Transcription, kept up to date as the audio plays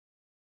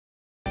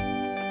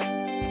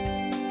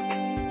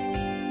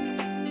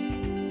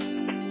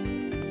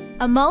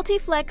A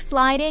Multiflex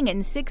sliding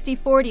and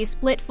 60/40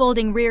 split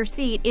folding rear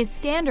seat is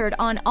standard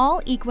on all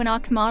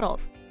Equinox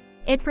models.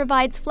 It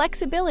provides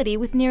flexibility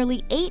with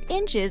nearly 8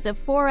 inches of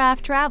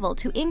fore-aft travel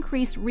to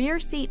increase rear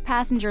seat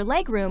passenger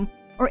legroom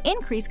or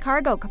increase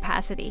cargo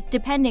capacity,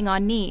 depending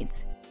on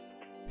needs.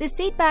 The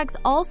seatbacks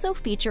also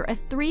feature a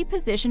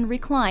 3-position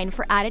recline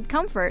for added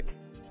comfort,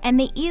 and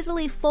they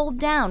easily fold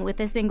down with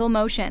a single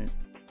motion.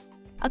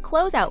 A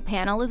closeout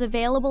panel is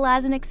available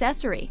as an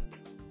accessory.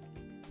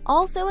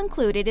 Also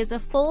included is a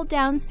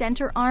fold-down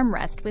center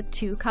armrest with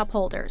 2 cup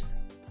holders.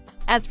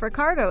 As for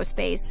cargo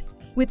space,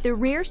 with the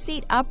rear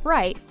seat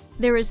upright,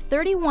 there is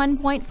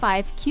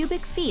 31.5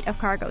 cubic feet of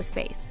cargo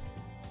space.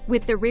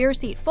 With the rear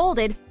seat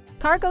folded,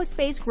 cargo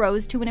space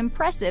grows to an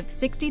impressive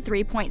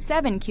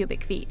 63.7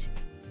 cubic feet.